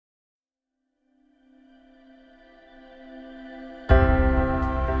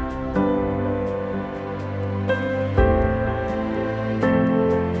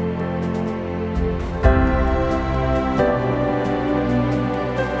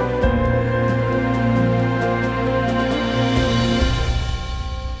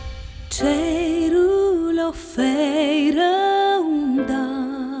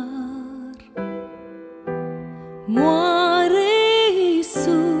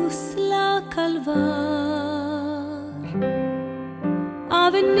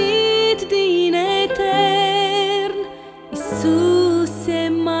venit din etern, Iisus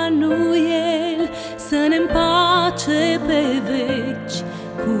Emanuel, să ne împace pe veci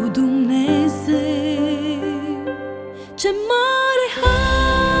cu Dumnezeu. Ce mare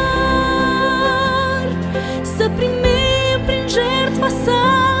har să primim prin jertfa sa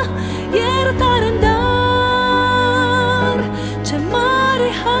iertare în dar. Ce mare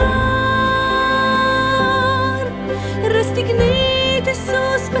har, răstignit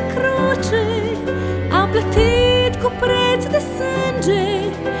Iisus pe cruce, a plătit cu preț de sânge,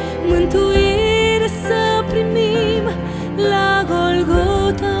 mântuire să primim la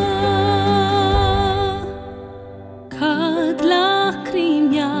Golgota. Cad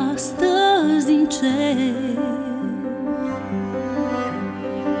lacrimi astăzi în cer,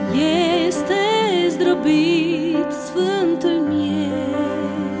 este zdrobit Sfântul miel.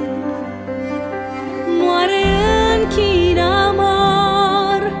 Moare în chin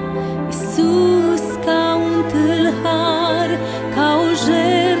amar Iisus ca un tâlhar, ca o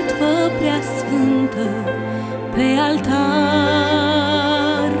jertfă prea sfântă pe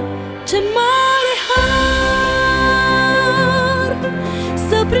altar. Ce mare har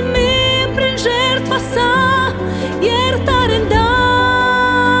să primim prin jertfa sa iertare în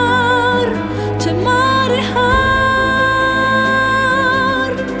dar. Ce mare har,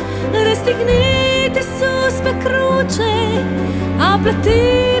 răstignit Iisus pe cruce, a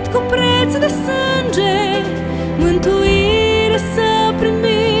plătit cu preț de sânge, mântuire să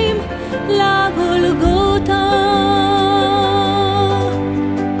primim la Golgota.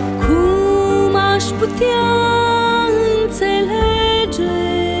 Cum aș putea înțelege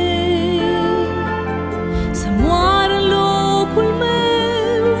să moară în locul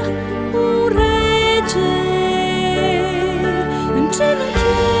meu un rege? În genunchi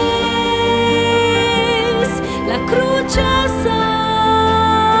la crucea sa